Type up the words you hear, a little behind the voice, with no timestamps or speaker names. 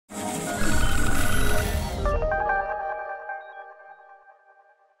Hey,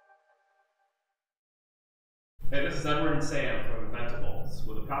 this is Edward and Sam from Inventables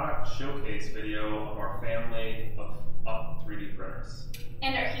with a product showcase video of our family of Up 3D printers.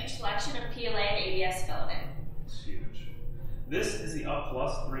 And our huge selection of PLA and ABS filament. It's huge. This is the Up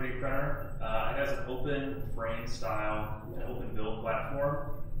Plus 3D printer. It has an open frame style, an open build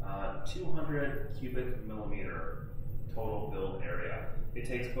platform, 200 cubic millimeter total build area. It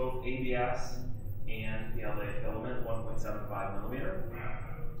takes both ABS and PLA filament, 1.75 millimeter.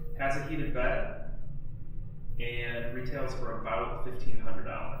 Has a heated bed, and retails for about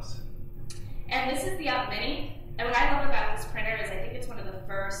 $1,500. And this is the Up Mini. And what I love about this printer is I think it's one of the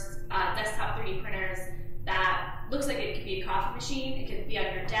first desktop 3D printers that looks like it could be a coffee machine, it could be on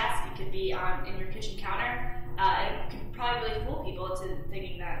your desk, it could be in your kitchen counter. And it could probably really fool people to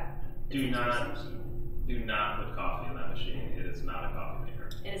thinking that Do not put coffee in that machine. It is not a coffee maker.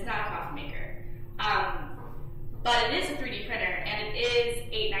 It is not a coffee maker. But it is a 3D printer, and it is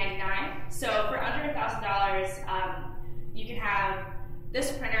 $899. So for under $1,000, you can have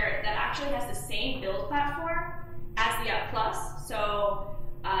this printer that actually has the same build platform as the Up Plus. So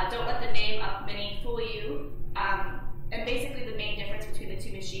don't let the name Up Mini fool you. And basically the main difference between the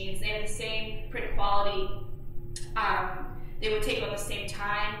two machines, they have the same print quality. They would take about the same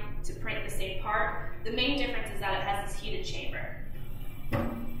time to print the same part. The main difference is that it has this heated chamber.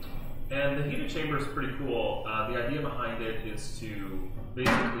 And the heated chamber is pretty cool. The idea behind it is to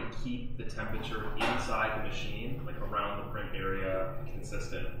basically keep the temperature inside the machine, like around the print area,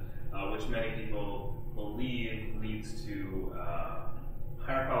 consistent, which many people believe leads to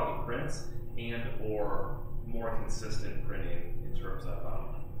higher quality prints and or more consistent printing in terms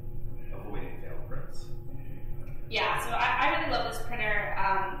of avoiding failed prints. Yeah, so I really love this printer,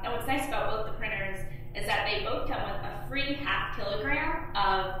 and what's nice about both the printers is that they both come with a free ½ kilogram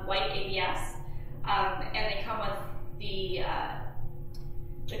of white ABS, and they come with the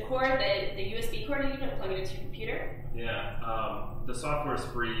cord, the USB cord, you can plug it into your computer. Yeah, the software is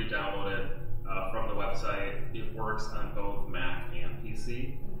free. You download it from the website. It works on both Mac and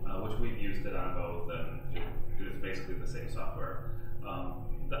PC, which we've used it on both, and it's basically the same software.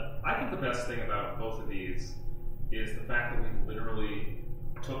 I think the best thing about both of these is the fact that we literally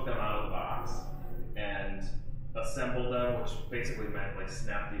took them out of the box and assembled them, which basically meant like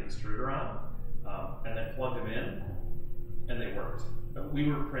snap the extruder on, and then plugged them in, and they worked.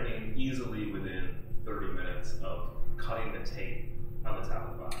 We were printing easily within 30 minutes of cutting the tape on the top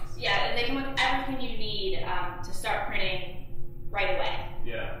of the box. Yeah, and they come with everything you need to start printing right away.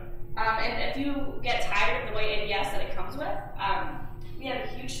 Yeah. And if you get tired of the white ABS that it comes with, we have a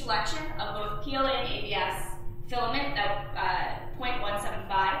huge selection of both PLA and ABS filament at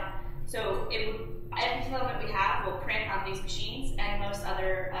 0.175. So every filament we have will print on these machines and most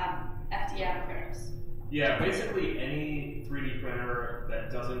other FDM printers. Yeah, basically any 3D printer that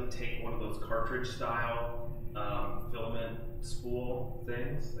doesn't take one of those cartridge style filament spool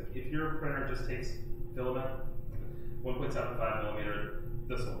things, like if your printer just takes filament, 1.75 millimeter,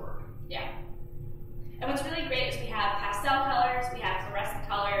 this will work. Yeah. And what's really great is we have pastel colors, we have fluorescent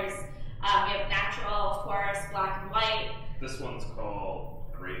colors, we have natural, of course, black and white. This one's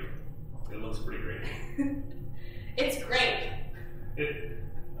called grape. It looks pretty great. It's great.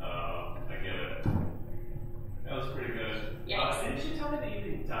 I get it. That was pretty good. Yes. Didn't you tell me that you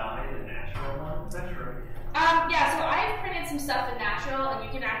can dye the natural one? Is that true? Yeah, so I've printed some stuff in natural, and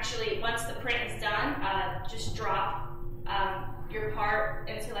you can actually, once the print is done, just drop your part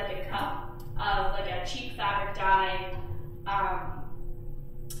into like a cup of like a cheap fabric dye,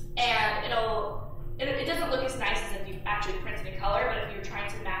 and it doesn't look as nice as if you actually printed a color, but if you're trying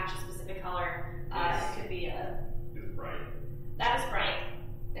to match a specific color, it could be It's bright. That is bright.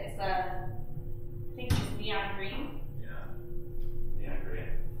 It's I think it's neon green. Yeah, neon green.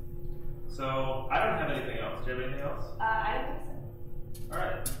 So I don't have anything else. Do you have anything else? I don't think so. All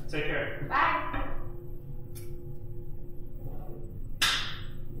right. Take care. Bye. I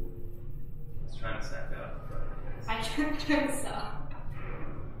was trying to stack that up. I'm trying to stop.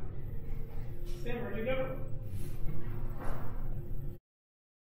 Sam, where'd you